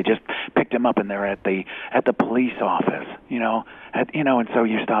trouble, and they just picked him up and they're at the police office, and so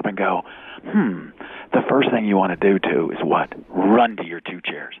you stop and go, the first thing you want to do, too, is what? Run to your 2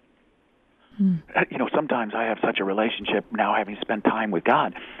 chairs. Sometimes I have such a relationship now, having spent time with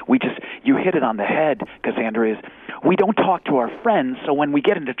God. You hit it on the head, Cassandra, is we don't talk to our friends, so when we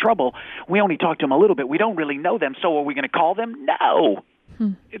get into trouble, we only talk to them a little bit. We don't really know them, so are we going to call them? No.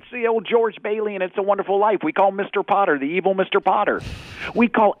 It's the old George Bailey and It's a Wonderful Life. We call Mr. Potter the evil Mr. Potter. We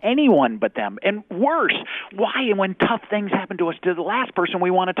call anyone but them. And worse, why, and when tough things happen to us, the last person we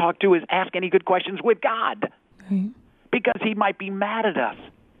want to talk to is ask any good questions with God. Right. Because he might be mad at us.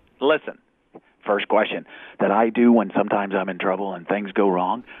 Listen, first question that I do when sometimes I'm in trouble and things go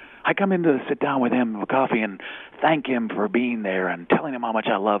wrong, I come in to sit down with him with coffee and thank him for being there and telling him how much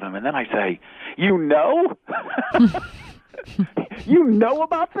I love him. And then I say, you know? You know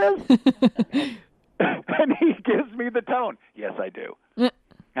about this? And he gives me the tone. Yes, I do.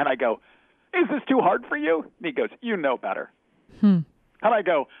 And I go, is this too hard for you? And he goes, you know better. And I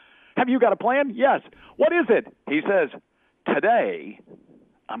go, have you got a plan? Yes. What is it? He says, today,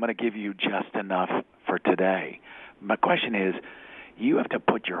 I'm going to give you just enough for today. My question is, you have to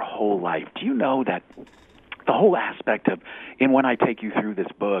put your whole life. Do you know that the whole aspect of, and when I take you through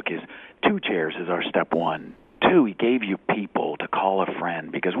this book, is 2 chairs is our step 1. 2, he gave you people to call a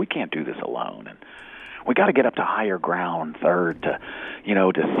friend, because we can't do this alone. And we got to get up to higher ground. 3rd,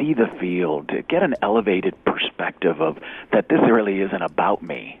 to see the field, to get an elevated perspective of that this really isn't about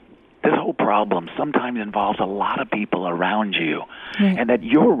me. This whole problem sometimes involves a lot of people around you, and that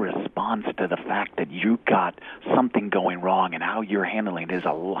your response to the fact that you got something going wrong and how you're handling it is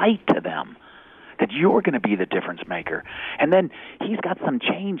a light to them, that you're going to be the difference maker. And then he's got some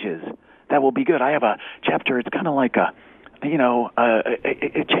changes that will be good. I have a chapter, it's kind of like a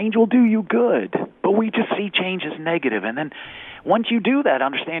change will do you good, but we just see change as negative. And then once you do that,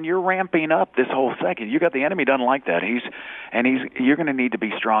 understand you're ramping up this whole second. You got the enemy doesn't like that. You're going to need to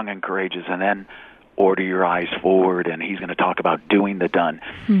be strong and courageous, and then order your eyes forward, and he's going to talk about doing the done.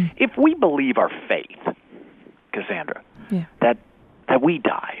 If we believe our faith, Cassandra, that we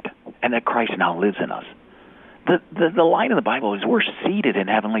died and that Christ now lives in us, the line of the Bible is we're seated in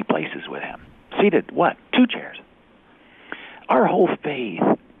heavenly places with him. Seated, what? 2 chairs. Our whole faith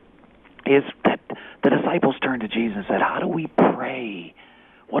is that the disciples turned to Jesus and said, how do we pray?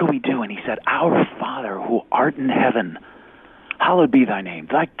 What do we do? And he said, our Father who art in heaven, hallowed be thy name.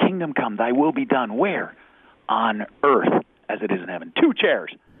 Thy kingdom come, thy will be done. Where? On earth as it is in heaven. 2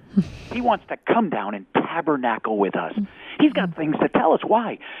 chairs. He wants to come down and tabernacle with us. He's got things to tell us.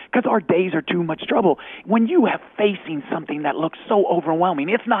 Why? Because our days are too much trouble. When you have facing something that looks so overwhelming,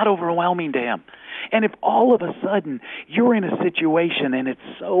 it's not overwhelming to him. And if all of a sudden you're in a situation and it's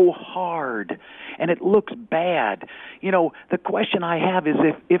so hard and it looks bad, the question I have is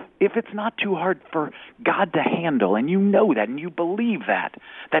if it's not too hard for God to handle, and you know that and you believe that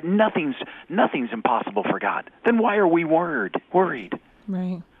nothing's impossible for God, then why are we worried? Right.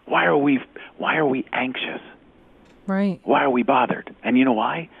 Why are we anxious? Right. Why are we bothered? And you know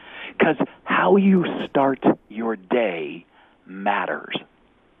why? Because how you start your day matters.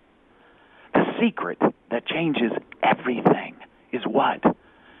 The secret that changes everything is what?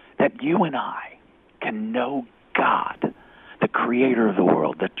 That you and I can know God, the creator of the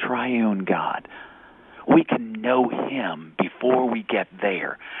world, the triune God. We can know him before we get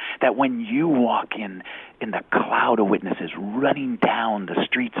there. That when you walk in the cloud of witnesses running down the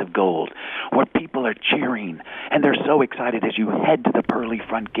streets of gold, where people are cheering, and they're so excited as you head to the pearly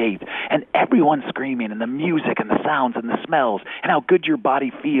front gate, and everyone's screaming, and the music and the sounds and the smells, and how good your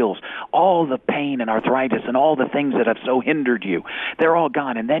body feels, all the pain and arthritis and all the things that have so hindered you, they're all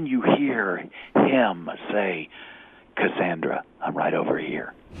gone. And then you hear him say, Cassandra, I'm right over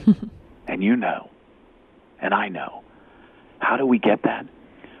here. And you know. And I know. How do we get that?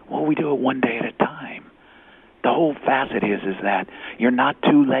 Well, we do it one day at a time. The whole facet is that you're not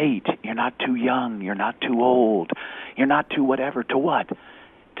too late, you're not too young, you're not too old, you're not too whatever. To what?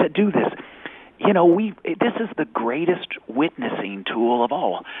 To do this. You know, this is the greatest witnessing tool of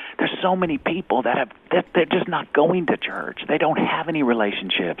all. There's so many people that they're just not going to church. They don't have any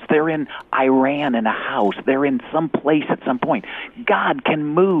relationships. They're in Iran in a house. They're in some place at some point. God can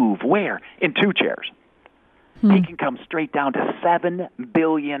move where? In 2 chairs. He can come straight down to 7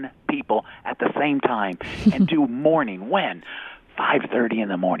 billion people at the same time and do morning. When? 5:30 in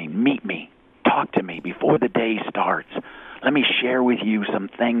the morning. Meet me. Talk to me before the day starts. Let me share with you some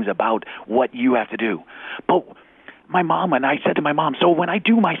things about what you have to do. But my mom and I said to my mom, so when I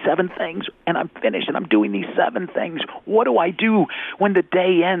do my 7 things and I'm finished and I'm doing these 7 things, what do I do when the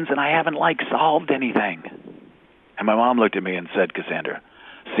day ends and I haven't, solved anything? And my mom looked at me and said, Cassandra,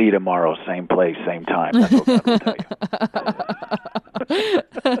 see you tomorrow, same place, same time. That's what God will tell you.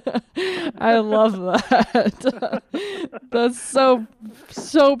 I love that. That's so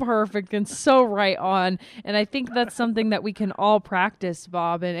perfect and so right on. And I think that's something that we can all practice,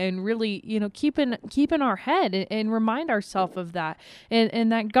 Bob, and really, keep in our head and remind ourselves of that.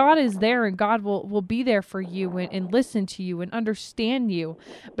 And that God is there and God will be there for you and listen to you and understand you.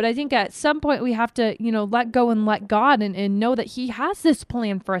 But I think at some point we have to, let go and let God and know that he has this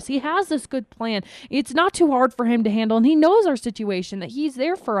plan for us. He has this good plan. It's not too hard for him to handle, and he knows our situation, that he's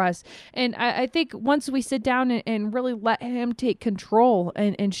there for us. And I think once we sit down and really let him take control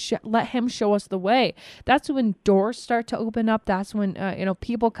and let him show us the way, that's when doors start to open up. That's when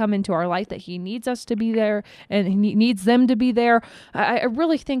people come into our life that he needs us to be there and he needs them to be there. I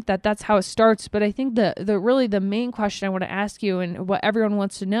really think that that's how it starts. But I think the main question I want to ask you, and what everyone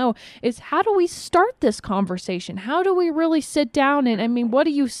wants to know, is how do we start this conversation? How do we really sit down and what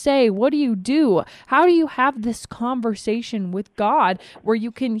do you say? What do you do? How do you have this conversation with God where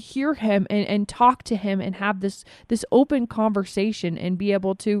you can hear him and talk to him and have this open conversation and be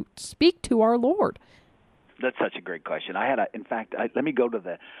able to speak to our Lord? That's such a great question. Let me go to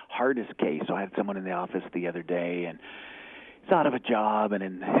the hardest case. So I had someone in the office the other day, and he's out of a job,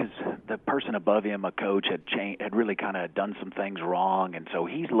 and the person above him, a coach, had really kind of done some things wrong, and so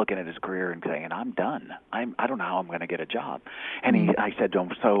he's looking at his career and saying, I'm done. I don't know how I'm going to get a job. And I said to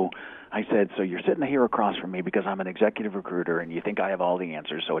him, so you're sitting here across from me because I'm an executive recruiter and you think I have all the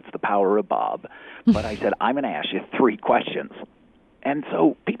answers, so it's the power of Bob. But I said, I'm going to ask you 3 questions. And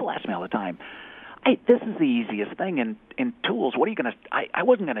so people ask me all the time, this is the easiest thing in tools. What are you going to? I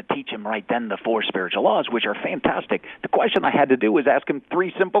wasn't going to teach him right then the 4 spiritual laws, which are fantastic. The question I had to do was ask him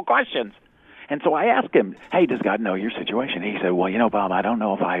 3 simple questions. And so I asked him, hey, does God know your situation? He said, well, Bob, I don't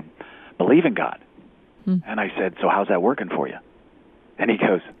know if I believe in God. And I said, so how's that working for you? And he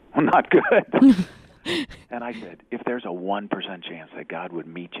goes, well, not good. And I said, if there's a 1% chance that God would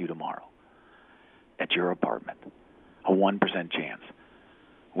meet you tomorrow at your apartment, a 1% chance,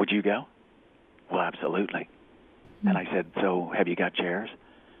 would you go? Well, absolutely. And I said, so have you got chairs?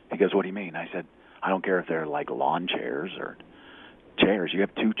 He goes, what do you mean? I said, I don't care if they're like lawn chairs or chairs. You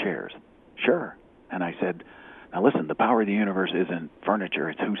have 2 chairs. Sure. And I said, now listen, the power of the universe isn't furniture,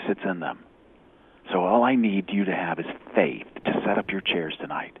 it's who sits in them. So all I need you to have is faith to set up your chairs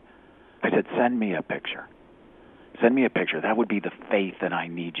tonight. I said, send me a picture. Send me a picture. That would be the faith that I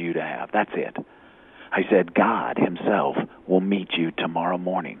need you to have. That's it. I said, God himself will meet you tomorrow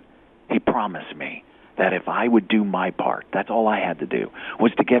morning. He promised me that if I would do my part, that's all I had to do,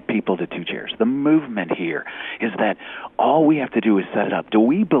 was to get people to 2 chairs. The movement here is that all we have to do is set it up. Do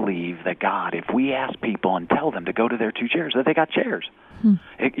we believe that God, if we ask people and tell them to go to their 2 chairs, that they got chairs?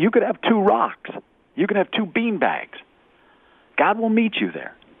 You could have 2 rocks. You could have 2 bean bags. God will meet you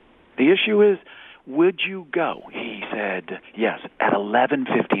there. The issue is, would you go? He said, yes, at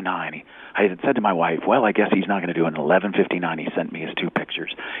 11:59. I had said to my wife, well, I guess he's not going to do it. At 11:59, he sent me his 2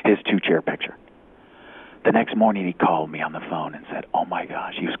 pictures, his 2-chair picture. The next morning, he called me on the phone and said, oh, my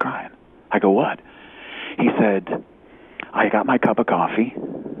gosh, he was crying. I go, what? He said, I got my cup of coffee,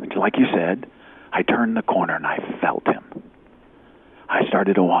 like you said. I turned the corner and I felt him. I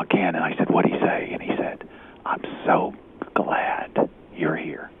started to walk in and I said, "What'd he say?" And he said, "I'm so glad you're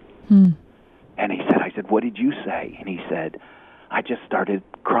here." And I said, "What did you say?" And he said, "I just started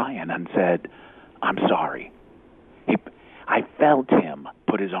crying and said, I'm sorry." I felt him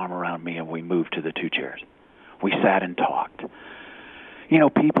put his arm around me and we moved to the 2 chairs. We sat and talked. You know,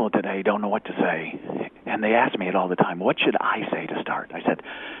 people today don't know what to say, and they ask me it all the time. What should I say to start? I said,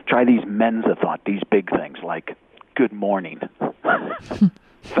 try these mensa thought, these big things like, good morning.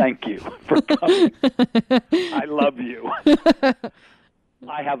 Thank you for coming. I love you.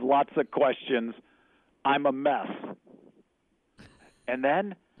 I have lots of questions. I'm a mess. And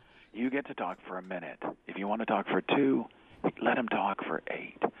then you get to talk for a minute. If you want to talk for 2, let them talk for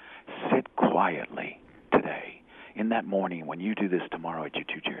 8. Sit quietly today. In that morning, when you do this tomorrow at your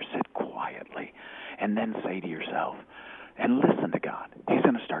 2 chairs, sit quietly. And then say to yourself, and listen to God. He's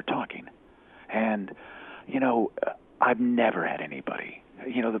going to start talking. And, you know, I've never had anybody,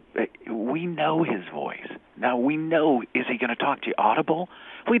 you know, we know his voice. Now, we know, is he going to talk to you audible?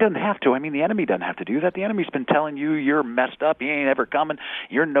 Well, he doesn't have to. I mean, the enemy doesn't have to do that. The enemy's been telling you you're messed up, he ain't ever coming,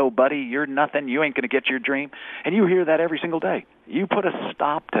 you're nobody, you're nothing, you ain't going to get your dream. And you hear that every single day. You put a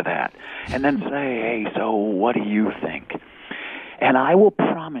stop to that and then say, hey, so what do you think? And I will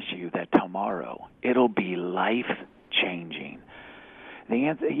promise you that tomorrow it'll be life-changing. The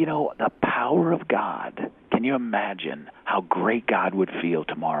answer, you know, the power of God. Can you imagine how great God would feel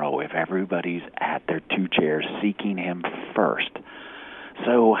tomorrow if everybody's at their 2 chairs seeking him first?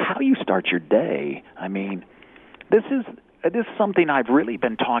 So how you start your day, I mean, this is something I've really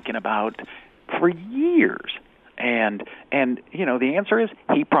been talking about for years. And you know, the answer is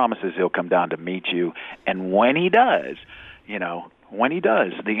he promises he'll come down to meet you. And when he does, you know,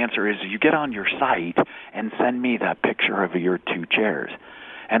 the answer is you get on your site and send me that picture of your 2 chairs.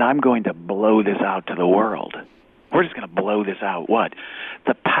 And I'm going to blow this out to the world. We're just going to blow this out. What?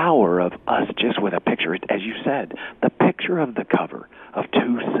 The power of us just with a picture, as you said, the picture of the cover of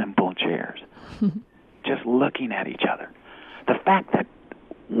 2 simple chairs, just looking at each other. The fact that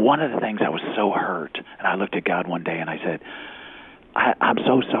one of the things I was so hurt, and I looked at God one day and I said, I'm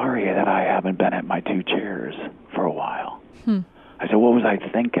so sorry that I haven't been at my 2 chairs for a while. I said, what was I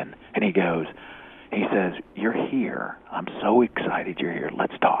thinking? And he says, you're here. I'm so excited you're here.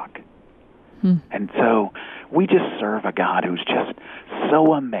 Let's talk. And so we just serve a God who's just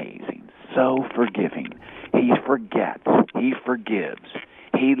so amazing, so forgiving. He forgets. He forgives.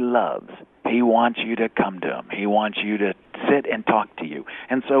 He loves. He wants you to come to him. He wants you to sit and talk to you.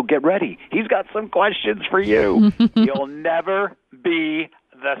 And so get ready. He's got some questions for you. You'll never be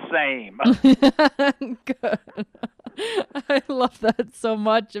the same. Good. I love that so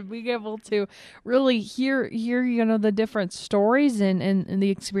much, and being able to really hear you know, the different stories and the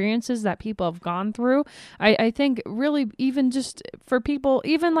experiences that people have gone through. I think really even just for people,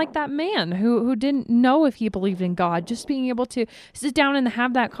 even like that man who didn't know if he believed in God, just being able to sit down and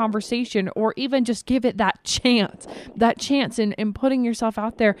have that conversation, or even just give it that chance and putting yourself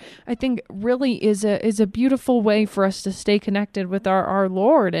out there, I think really is a beautiful way for us to stay connected with our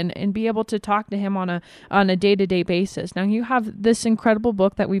Lord and be able to talk to him on a day-to-day basis. Now, you have this incredible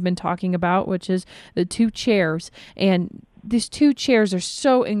book that we've been talking about, which is The 2 Chairs, and these 2 chairs are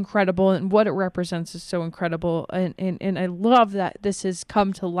so incredible, and what it represents is so incredible, and I love that this has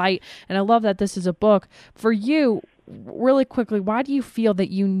come to light, and I love that this is a book. For you, really quickly, why do you feel that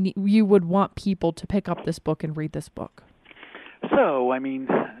you would want people to pick up this book and read this book? So, I mean,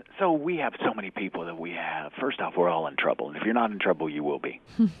 we have so many people that we have. First off, we're all in trouble, and if you're not in trouble, you will be.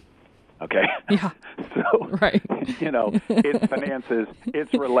 Okay? Yeah. So, right. You know, it's finances,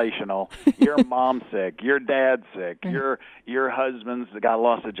 it's relational. Your mom's sick, your dad's sick, your husband's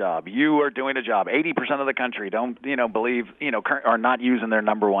lost a job, you are doing a job. 80% of the country don't, you know, believe, you know, are not using their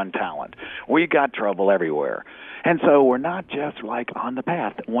number one talent. We got trouble everywhere. And so we're not just like on the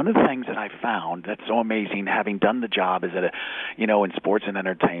path. One of the things that I found that's so amazing, having done the job is that, you know, in sports and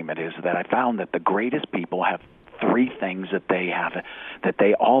entertainment, is that I found that the greatest people have 3 things that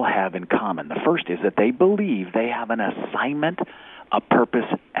they all have in common. The first is that they believe they have an assignment, a purpose,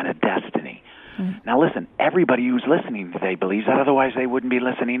 and a destiny. Now listen, everybody who's listening today believes that, otherwise they wouldn't be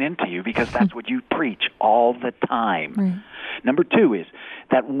listening into you, because that's what you preach all the time. Number 2 is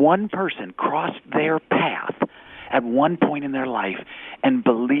that one person crossed their path at one point in their life and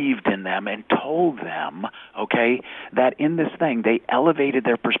believed in them and told them, okay, that in this thing they elevated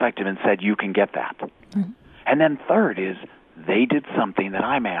their perspective and said, you can get that. And then third is they did something that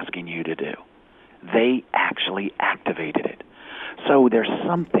I'm asking you to do. They actually activated it. So there's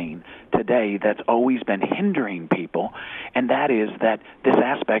something today that's always been hindering people, and that is that this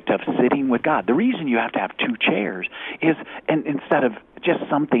aspect of sitting with God. The reason you have to have two chairs is, and instead of just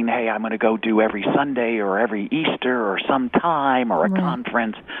something, hey, I'm going to go do every Sunday or every Easter or sometime or a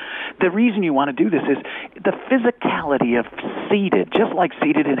conference. The reason you want to do this is the physicality of seated, just like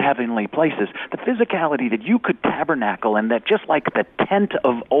seated in heavenly places, the physicality that you could tabernacle, and that just like the tent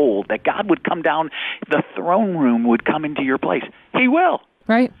of old, that God would come down, the throne room would come into your place. He will.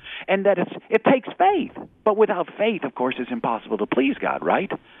 Right. And that it takes faith. But without faith, of course, it's impossible to please God,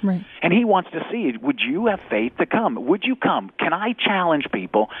 right? Right. And he wants to see it. Would you have faith to come? Would you come? Can I challenge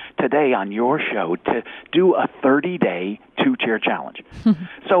people today on your show to do a 30-day two-chair challenge?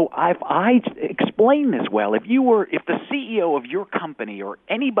 So I explained this well. If the CEO of your company or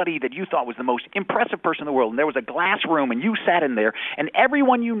anybody that you thought was the most impressive person in the world, and there was a glass room and you sat in there, and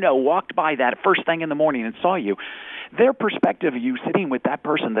everyone you know walked by that first thing in the morning and saw you, their perspective of you sitting with that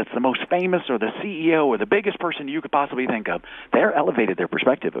person that's the most famous or the CEO or the biggest person you could possibly think of, they're elevated their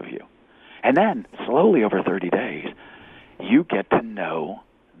perspective of you. And then, slowly over 30 days, you get to know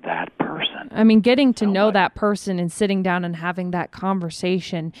that person. I mean, getting to know that person and sitting down and having that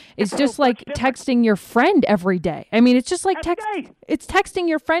conversation is just like texting your friend every day. I mean, it's just like it's texting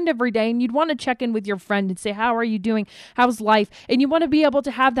your friend every day, and you'd want to check in with your friend and say, how are you doing? How's life? And you want to be able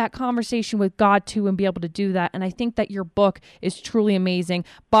to have that conversation with God too and be able to do that. And I think that your book is truly amazing.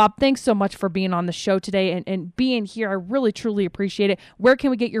 Bob, thanks so much for being on the show today and being here. I really, truly appreciate it. Where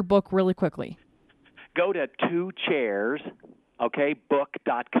can we get your book really quickly? Go to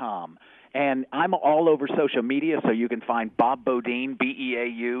book.com. And I'm all over social media, so you can find Bob Beaudine,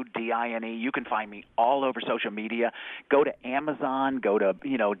 Beaudine. You can find me all over social media. Go to Amazon, go to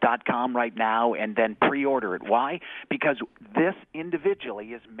 .com right now, and then pre-order it. Why? Because this individually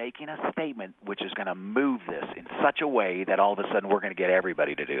is making a statement which is going to move this in such a way that all of a sudden we're going to get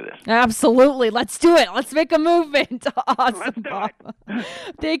everybody to do this. Absolutely. Let's do it. Let's make a movement. Awesome, Bob.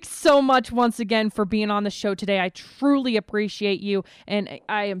 Thanks so much once again for being on the show today. I truly appreciate you, and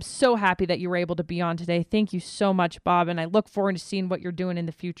I am so happy that you were able to be on today. Thank you so much, Bob, and I look forward to seeing what you're doing in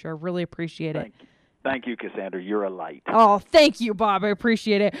the future. I really appreciate it. Thank you, Cassandra. You're a light. Oh, thank you, Bob. I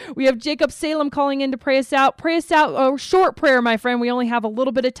appreciate it. We have Jacob Salem calling in to pray us out. Pray us out. A short prayer, my friend. We only have a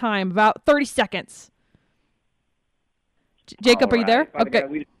little bit of time, about 30 seconds. Jacob, are you there? Father okay.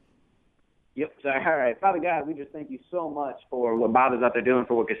 God, Yep. Sorry. All right. Father God, we just thank you so much for what Bob is out there doing,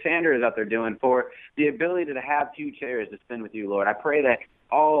 for what Cassandra is out there doing, for the ability to have two chairs to spend with you, Lord. I pray that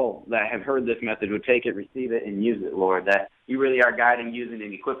all that have heard this message would take it, receive it, and use it, Lord, that you really are guiding, using,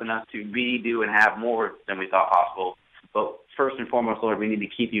 and equipping us to be, do, and have more than we thought possible. But first and foremost, Lord, we need to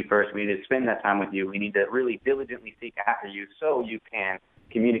keep you first. We need to spend that time with you. We need to really diligently seek after you so you can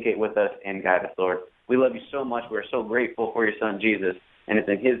communicate with us and guide us, Lord. We love you so much. We're so grateful for your son, Jesus, and it's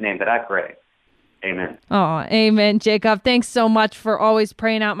in his name that I pray. Amen. Oh, amen, Jacob. Thanks so much for always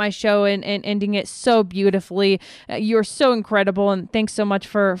praying out my show and ending it so beautifully. You're so incredible, and thanks so much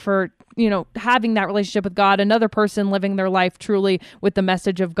for having that relationship with God, another person living their life truly with the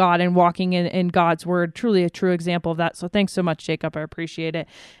message of God and walking in God's word, truly a true example of that. So thanks so much, Jacob. I appreciate it.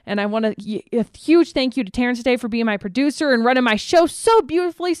 And I want a huge thank you to Terrence today for being my producer and running my show so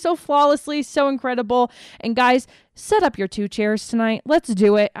beautifully, so flawlessly, so incredible. And guys, set up your two chairs tonight. Let's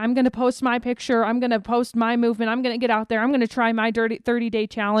do it. I'm going to post my picture. I'm going to post my movement. I'm going to get out there. I'm going to try my 30-day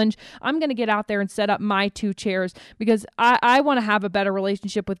challenge. I'm going to get out there and set up my two chairs because I want to have a better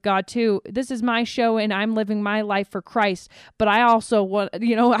relationship with God too. This is my show and I'm living my life for Christ. But I also want,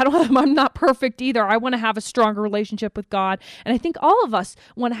 I'm not perfect either. I want to have a stronger relationship with God. And I think all of us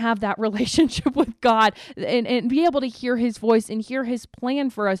want to have that relationship with God and be able to hear his voice and hear his plan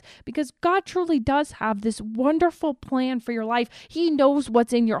for us because God truly does have this wonderful plan for your life. He knows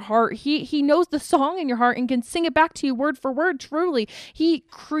what's in your heart. He knows the song in your heart and can sing it back to you word for word. Truly, he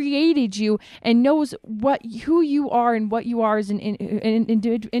created you and knows who you are and what you are as an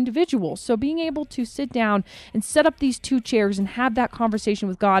individual. So being able to sit down and set up these two chairs and have that conversation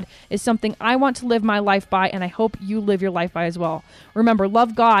with God is something I want to live my life by, and I hope you live your life by as well. Remember,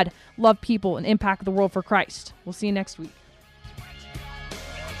 love God, love people, and impact the world for Christ. We'll see you next week.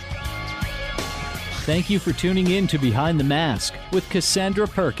 Thank you for tuning in to Behind the Mask with Cassandra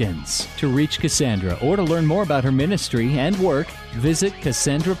Perkins. To reach Cassandra or to learn more about her ministry and work, visit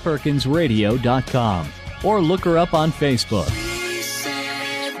CassandraPerkinsRadio.com or look her up on Facebook. She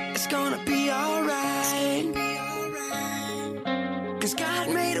said it's gonna be alright, 'cause God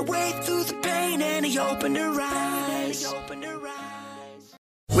made a way through the pain and he opened her eyes.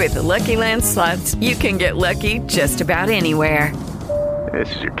 With the Lucky Land Slots, you can get lucky just about anywhere.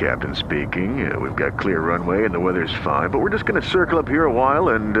 This is your captain speaking. We've got clear runway and the weather's fine, but we're just going to circle up here a while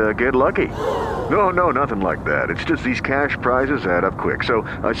and get lucky. No, nothing like that. It's just these cash prizes add up quick. So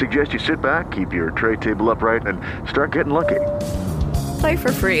I suggest you sit back, keep your tray table upright, and start getting lucky. Play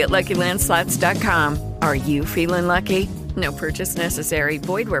for free at LuckyLandSlots.com. Are you feeling lucky? No purchase necessary.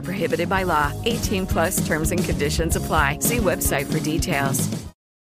 Void where prohibited by law. 18 plus terms and conditions apply. See website for details.